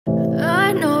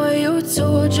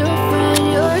told your friend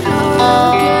you're not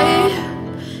okay.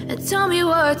 And tell me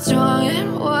what's wrong and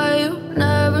why you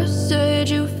never said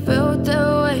you felt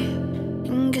that way.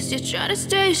 And guess you're trying to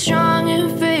stay strong and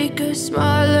fake a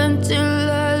smile until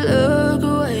I look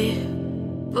away.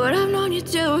 But I've known you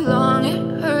too long, it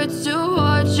hurts to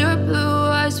watch your blue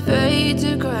eyes fade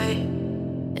to grey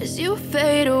as you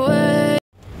fade away.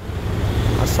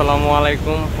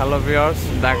 আসসালামুয়ালাইকুম, hello viewers,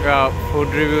 Dhaka food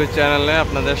review চ্যানেলে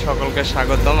আপনাদের সকলকে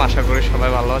স্বাগতম। আশা করি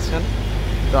সবাই ভালো আছেন।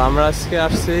 তো আমরা আজকে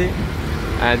আসছি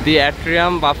দি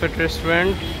অ্যাট্রিয়াম বাফেট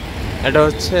রেস্টুরেন্ট। এটা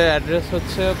হচ্ছে অ্যাড্রেস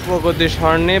হচ্ছে প্রগতি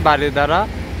সরণি বাড়িধারা,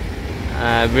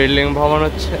 বিল্ডিং ভবন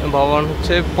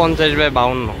হচ্ছে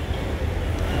 50/52।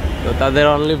 তো তাদের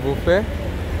অনলি বুফে।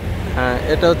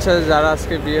 এটা হচ্ছে যারা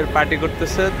আজকে বিয়ের পার্টি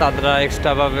করতেছে তারা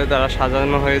এক্সট্রাভাবে তারা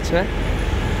সাজানো হয়েছে।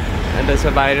 এটা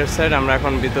হচ্ছে বাইরের সাইড, আমরা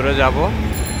এখন ভিতরে যাব।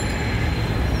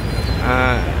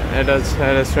 এটা হচ্ছে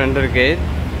রেস্টুরেন্টের গেট।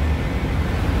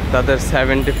 তাদের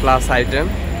 70+ আইটেম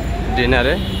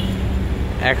ডিনারে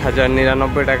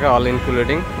 1099 টাকা অল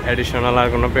ইনক্লুডিং, অ্যাডিশনাল আর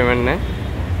কোনো পেমেন্ট নেই।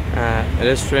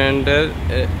 রেস্টুরেন্টের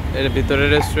ভিতরে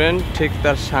রেস্টুরেন্ট, ঠিক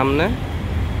তার সামনে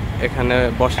এখানে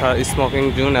বসার স্মোকিং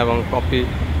জোন এবং কফি,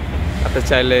 আপনি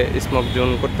চাইলে স্মোক জোন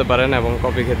করতে পারেন এবং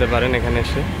কফি খেতে পারেন এখানে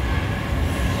এসে।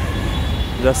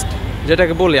 জাস্ট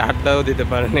যেটাকে বলি আড্ডাও দিতে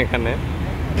পারেন এখানে।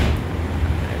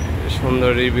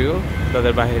 সুন্দর রিভিউ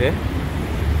তাদের বাহিরে।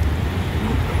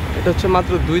 এটা হচ্ছে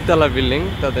মাত্র 2 তলা বিল্ডিং,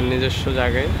 তাদের নিজস্ব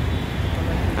জায়গায়।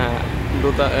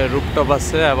 রুফটপ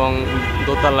আছে এবং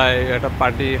দোতলায় একটা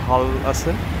পার্টি হল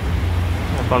আছে,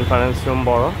 কনফারেন্স রুম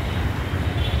বড়।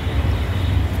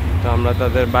 তো আমরা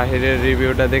তাদের বাহিরের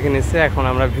রিভিউটা দেখে নিচ্ছি। এখন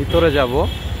আমরা ভিতরে যাব।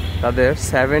 তাদের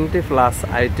 70+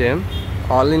 item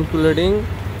all including,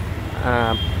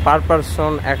 per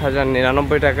person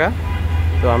 1099 টাকা।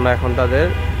 তো আমরা এখন তাদের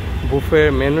বুফের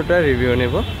মেনুটা রিভিউ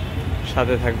নেব,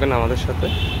 সাথে থাকবেন আমাদের সাথে।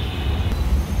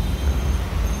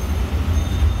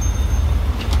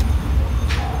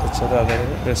 আচ্ছা, তাদের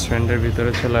রেস্টুরেন্টের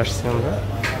ভিতরে চলে আসছি আমরা।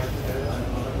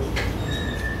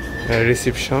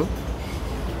 রিসিপশন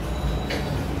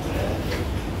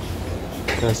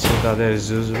আচ্ছা, তাদের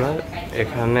জুস বার।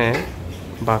 এখানে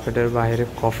বাফেটের বাইরে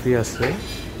কফি আছে।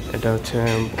 এটা হচ্ছে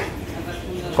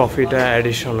কফিটা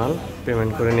অ্যাডিশনাল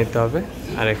পেমেন্ট করে নিতে হবে।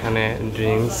 আর এখানে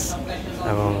ড্রিঙ্কস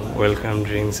এবং ওয়েলকাম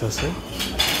ড্রিঙ্কস আছে,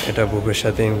 এটা বুফের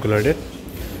সাথে ইনক্লুডেড।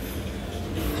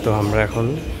 তো আমরা এখন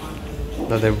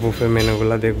তাদের বুফে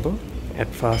মেনুগুলো দেখব।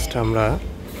 অ্যাট ফার্স্ট আমরা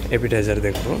অ্যাপিটাইজার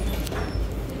দেখব,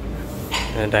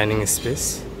 ডাইনিং স্পেস।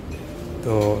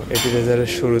 তো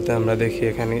অ্যাপিটাইজারের শুরুতে আমরা দেখি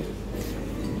এখানে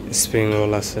স্প্রিং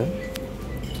রোল আছে,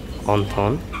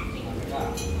 wonton,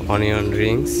 onion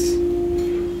Rings,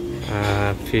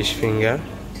 fish finger,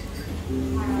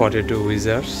 potato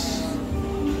উইজার্স।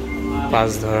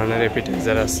 5 ধরনের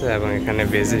অ্যাপিটাইজার আছে এবং এখানে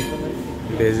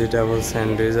ভেজিটেবল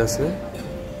স্যান্ডউইচ আছে,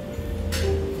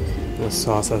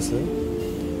 সস আছে,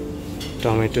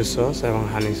 টমেটো সস এবং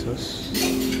হানি সস।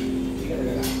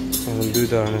 এবং 2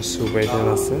 ধরনের স্যুপ আইটেম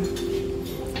আছে,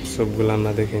 স্যুপগুলো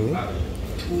আমরা দেখে নিই।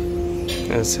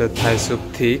 আচ্ছা, Thai soup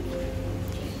thick,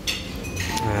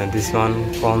 this one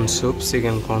corn soup,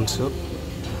 chicken corn soup.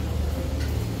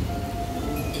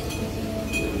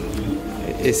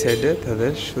 এই সাইডে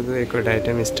তাদের শুধু এই কয়টা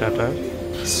আইটেম, স্টার্টার,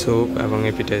 স্যুপ এবং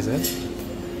অ্যাপিটাইজার।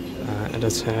 এটা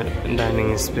হচ্ছে ডাইনিং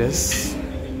স্পেস।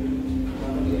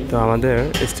 তো আমাদের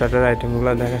স্টার্টার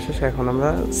আইটেমগুলো দেখা শেষ। এখন আমরা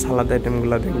সালাদ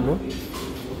আইটেমগুলো দেখব।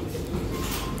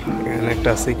 এখানে একটা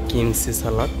আছে কিমচি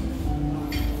সালাদ,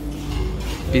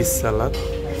 পিস সালাদ,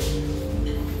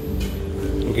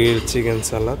 গ্রিল চিকেন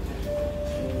সালাদ,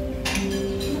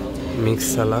 মিক্স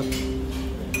সালাদ,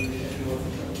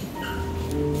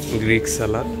 গ্রিক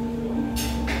সালাদ।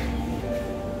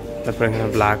 তারপর এখানে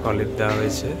ব্ল্যাক অলিভ দেওয়া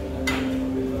হয়েছে,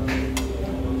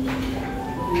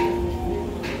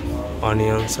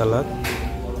 অনিয়ন সালাদ,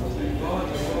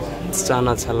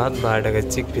 চানা সালাদ বা এটাকে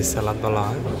চিকপিস সালাদ বলা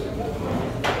হয়,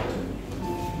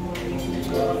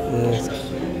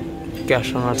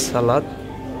 ক্যাশনাট সালাদ,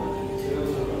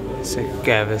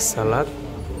 ক্যাবেজ সালাদ,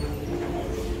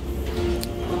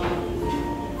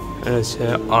 হচ্ছে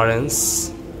অরেঞ্জ।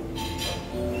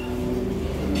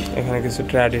 এখানে কিছু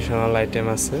ট্র্যাডিশনাল আইটেম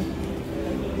আছে,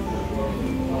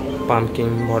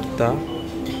 পামকিন ভর্তা,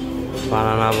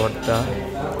 বানানা ভর্তা,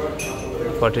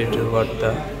 পটেটো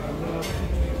ভর্তা,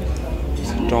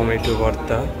 টমেটো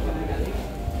ভর্তা,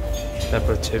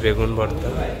 তারপর হচ্ছে বেগুন ভর্তা।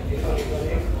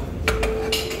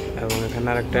 এবং এখানে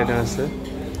আরেকটা আইটেম আছে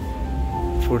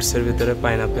ফ্রুটসের ভিতরে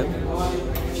পাইনাপেল।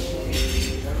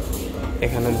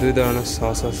 এখানে 2 ধরনের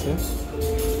সস আছে,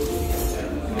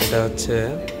 এটা হচ্ছে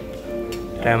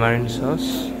ট্যামারিন্ড সস,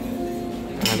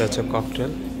 আর এটা হচ্ছে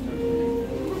ককটেল।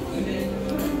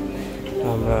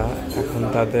 আমরা এখন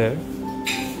তাদের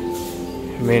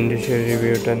মেন ডিশের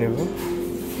রিভিউটা নেব।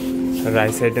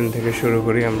 রাইস আইটেম থেকে শুরু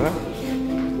করি আমরা।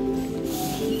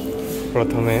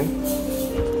 প্রথমে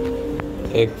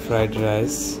এগ ফ্রাইড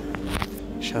রাইস,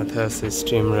 সাথে আছে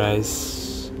স্টিম রাইস,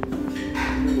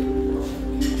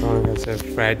 আমার কাছে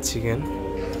ফ্রাইড চিকেন,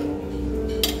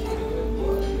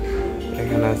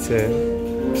 এখানে আছে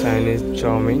চাইনিজ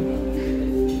চাউমিন,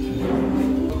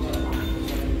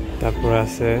 তারপর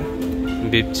আছে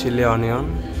beef chilli onion,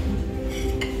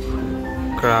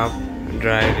 crab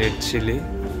dry red chilli,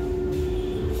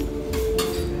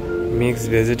 mix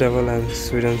vegetable and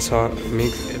sweet and সর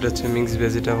মিক্স, এটা হচ্ছে মিক্স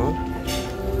ভেজিটেবল।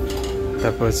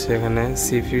 তারপর হচ্ছে এখানে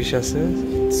সি ফিশ আছে,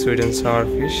 sweet and sour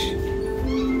fish,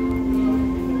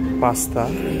 pasta,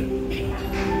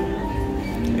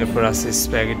 এরপর আছে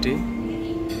স্প্যাগেটি,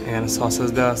 এখানে সসেস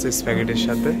দেওয়া আছে স্প্যাগেটির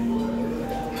সাথে,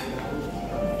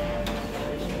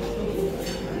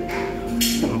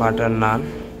 বাটার নান,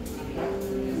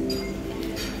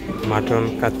 মাটন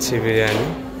কাচ্চি বিরিয়ানি।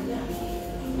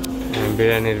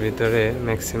 বিরিয়ানির ভিতরে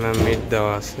ম্যাক্সিমাম মিট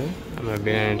দেওয়া আছে, আমরা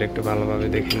বিরিয়ানিটা একটু ভালোভাবে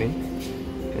দেখে নিই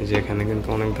যে এখানে কিন্তু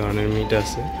অনেক ধরনের মিট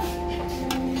আছে।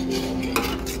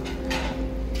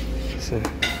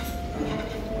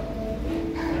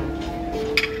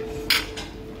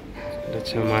 এটা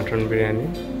হচ্ছে মাটন বিরিয়ানি,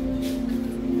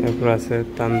 এরপর আছে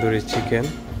তান্দুরি চিকেন,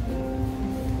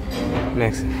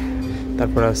 নেক্সট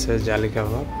তারপর আছে জালি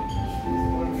কাবাব,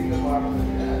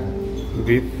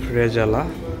 বিফ রেজালা,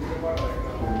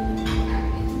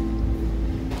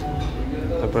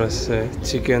 তারপর আছে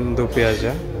চিকেন দো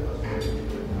পেঁয়াজা,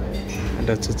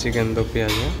 এটা হচ্ছে চিকেন দো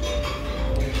পেঁয়াজা,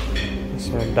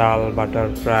 ডাল বাটার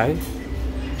ফ্রাই,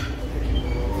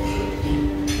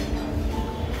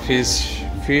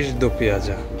 ফিশ দো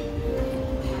পেঁয়াজা।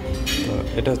 তো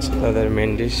এটা হচ্ছে তাদের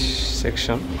মেন ডিশ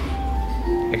সেকশন।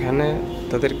 এখানে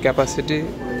তাদের ক্যাপাসিটি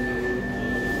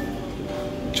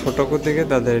ছোট থেকে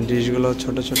তাদের ডিশগুলো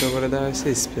ছোট ছোট করে দেওয়া হয়েছে,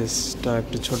 স্পেসটা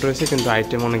একটু ছোট হয়েছে, কিন্তু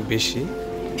আইটেম অনেক বেশি।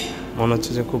 মনে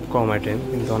হচ্ছে যে খুব কম আইটেম,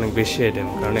 কিন্তু অনেক বেশি আইটেম,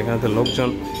 কারণ এখানে তো লোকজন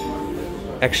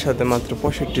একসাথে মাত্র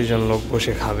 65 জন লোক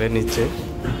বসে খাবে নিচে,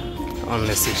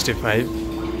 অনলি 65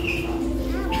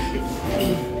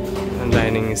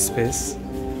 ডাইনিং স্পেস।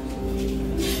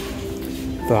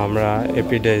 তো আমরা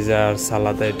অ্যাপিটাইজার,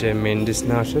 সালাদ আইটেম, মেন ডিশ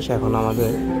নেওয়া শেষ, এখন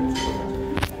আমাদের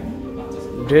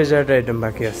ডেজার্ট আইটেম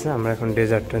বাকি আছে, আমরা এখন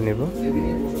ডেজার্টটা নেব।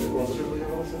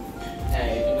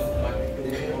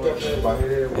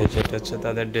 এই যেটা হচ্ছে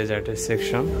তাদের ডেজার্টের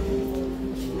সেকশন,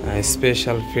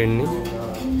 স্পেশাল ফিরনি,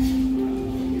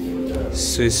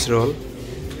 Swiss roll,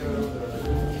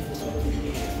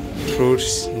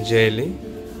 fruits jelly,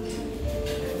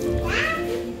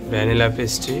 vanilla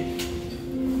pastry,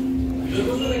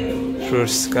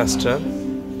 fruits custard,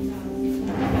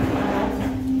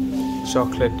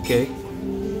 chocolate cake.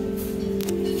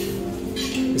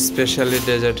 Specially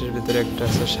ডেজার্টের ভিতরে একটা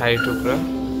আছে শাহী টুকরা,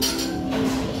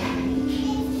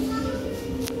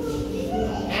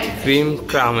 ক্রিম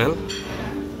ক্রামেল,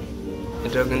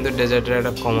 এটাও কিন্তু ডেজার্টের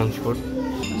একটা কমন ফুড।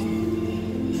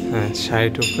 হ্যাঁ, শাহী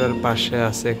টুকরার পাশে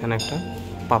আছে এখানে একটা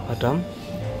পাপাটাম।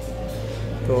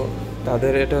 তো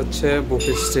তাদের এটা হচ্ছে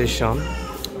বুফে স্টেশন,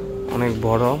 অনেক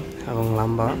বড় এবং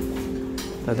লম্বা।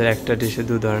 তাদের একটা ডিশে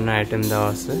 2 ধরনের আইটেম দেওয়া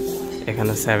আছে,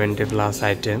 এখানে 70+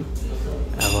 আইটেম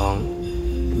এবং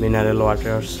mineral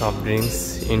water, soft drinks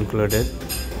included.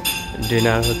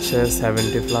 Dinner হচ্ছে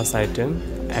 70+ আইটেম,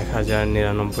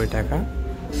 1099 টাকা,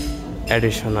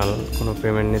 অ্যাডিশনাল কোনো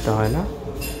পেমেন্ট নিতে হয় না।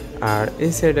 আর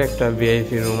এই সাইডে একটা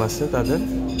ভিআইপি রুম আছে তাদের,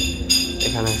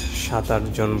 এখানে 7-8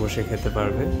 জন বসে খেতে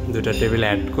পারবে, 2টা টেবিল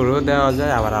অ্যাড করেও দেওয়া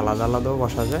যায়, আবার আলাদা আলাদাও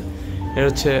বসা যায়। এটা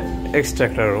হচ্ছে এক্সট্রা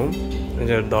একটা রুম,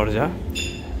 এটার দরজা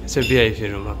হচ্ছে ভিআইপি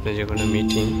রুম, আপনি যে কোনো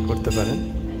মিটিং করতে পারেন।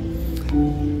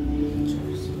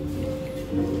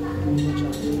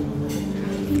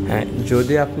 হ্যাঁ,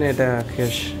 যদি আপনি এটাকে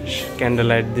ক্যান্ডেল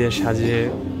লাইট দিয়ে সাজিয়ে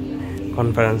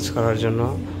কনফারেন্স করার জন্য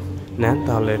নেন,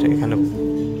 তাহলে এটা এখানে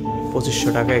 2500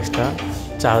 টাকা এক্সট্রা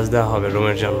চার্জ দেওয়া হবে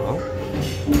রুমের জন্য।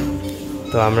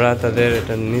 তো আমরা তাদের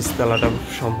এটা নিচতলাটা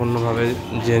সম্পূর্ণভাবে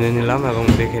জেনে নিলাম এবং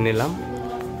দেখে নিলাম।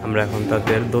 আমরা এখন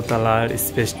তাদের দোতলার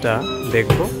স্পেসটা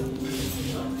দেখব।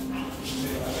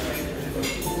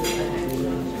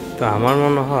 তো আমার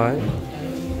মনে হয়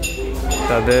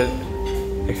তাদের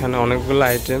এখানে অনেকগুলো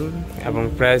আইটেম এবং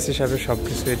প্রাইস হিসাবে সব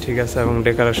কিছুই ঠিক আছে এবং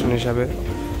ডেকোরেশন হিসাবে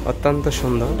অত্যন্ত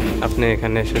সুন্দর। আপনি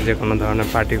এখানে এসে যে কোনো ধরনের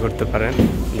পার্টি করতে পারেন,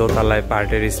 দোতলায়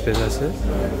পার্টির স্পেস আছে।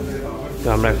 তো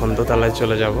আমরা এখন দোতলায়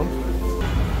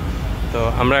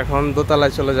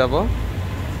চলে যাব।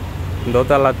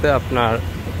 দোতলাতে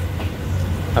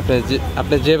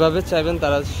আপনি যেভাবে চাইবেন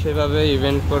তারা সেভাবে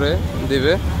ইভেন্ট করে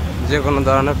দিবে, যে কোনো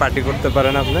ধরনের পার্টি করতে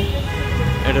পারেন আপনি।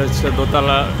 এটা হচ্ছে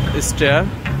দোতলা স্টেয়ার।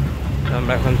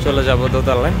 আমরা এখন চলে যাব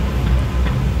দোতলায়।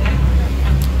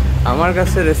 আমার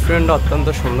কাছে রেস্টুরেন্ট অত্যন্ত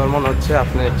সুন্দর মনে হচ্ছে।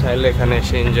 আপনি চাইলে এখানে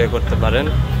এসে এনজয় করতে পারেন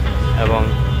এবং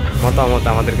মতামত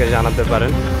আমাদেরকে জানাতে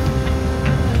পারেন।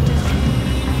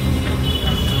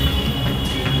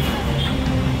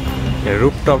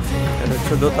 রুফটপ, এটা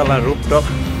হচ্ছে দোতলা রুফটপ।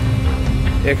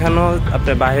 এখানেও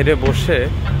আপনি বাইরে বসে,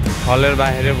 হলের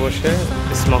বাইরে বসে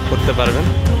স্মোক করতে পারবেন।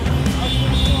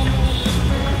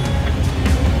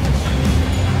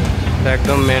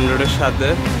 একদম মেন রোডের সাথে,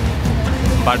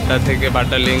 বাড্ডা থেকে,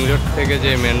 বাড্ডা লিঙ্ক রোড থেকে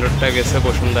যে মেন রোডটা গেছে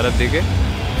বসুন্ধরার দিকে,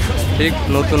 ঠিক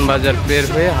নতুন বাজার বের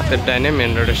হয়ে হাতের ডাইনে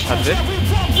মেন রোডের সাথে।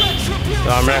 তো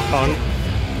আমরা এখন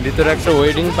ভিতরে একটা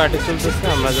ওয়েডিং পার্টি চলতেছে,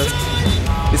 আমরা জাস্ট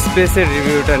স্পেসের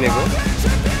রিভিউটা নেব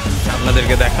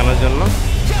আপনাদেরকে দেখানোর জন্য।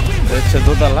 হচ্ছে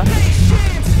দোতলা,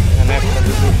 এখানে একটা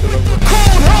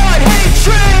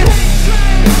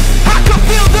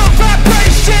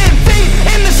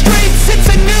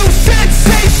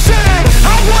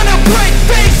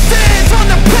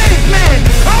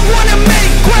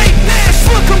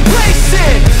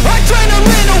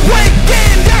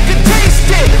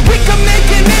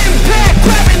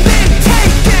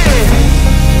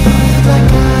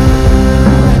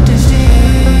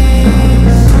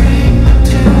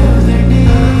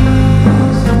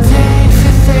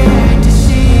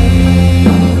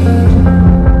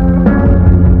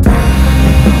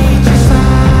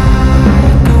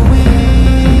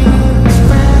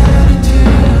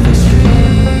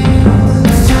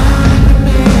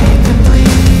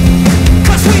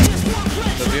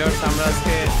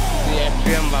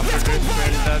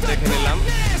দেখে নিলাম।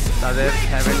 তাদের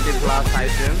 70+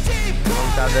 আইটেম এবং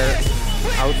তাদের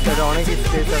আউটসাইডে অনেক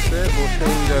স্পেস আছে বসে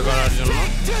এনজয় করার জন্য।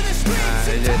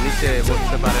 এই যে নিচে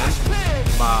বসতে পারেন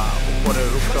বা উপরে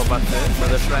রুফটপ আছে।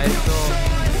 তাদের প্রাইস তো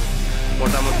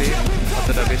মোটামুটি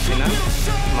অতটা বেশি না,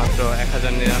 মাত্র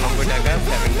 1099 টাকা।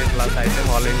 70+ আইটেম,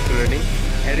 অল ইনক্লুডিং,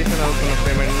 অ্যাডিশনাল কোনো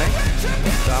পেমেন্ট নেই।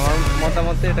 তো আমার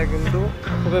মতামতে এটা কিন্তু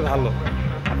খুবই ভালো।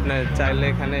 আপনি চাইলে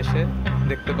এখানে এসে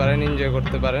দেখতে পারেন, এনজয়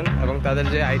করতে পারেন। এবং তাদের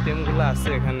যে আইটেমগুলো আছে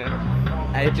এখানে,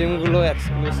 আইটেমগুলো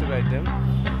এক্সক্লুসিভ আইটেম।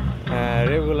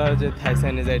 রেগুলার যে থাই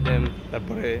চাইনিজ আইটেম,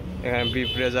 তারপরে এখানে বিফ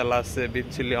রেজালা আছে, বিফ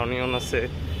চিলি অনিয়ন আছে,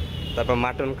 তারপর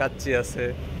মাটন কাচ্চি আছে,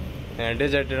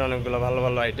 ডেজার্টের অনেকগুলো ভালো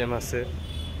ভালো আইটেম আছে।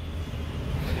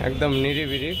 একদম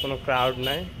নিরিবিলি, কোনো ক্রাউড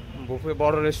নাই। বুফে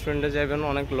বড় রেস্টুরেন্টে যাবেন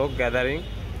অনেক লোক গ্যাদারিং,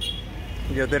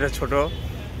 যেহেতু এটা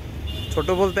ছোট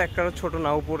বলতে একটা ছোট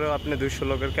না, উপরে আপনি 200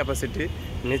 লোকের ক্যাপাসিটি,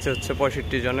 নিচে হচ্ছে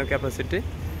 65 জনের ক্যাপাসিটি।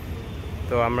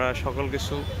 তো আমরা সকল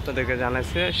কিছু তাদেরকে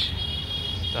জানাইছি।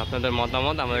 তো আপনাদের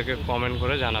মতামত আমাদেরকে কমেন্ট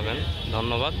করে জানাবেন।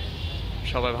 ধন্যবাদ,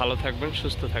 সবাই ভালো থাকবেন,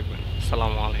 সুস্থ থাকবেন।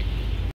 আসসালামু আলাইকুম।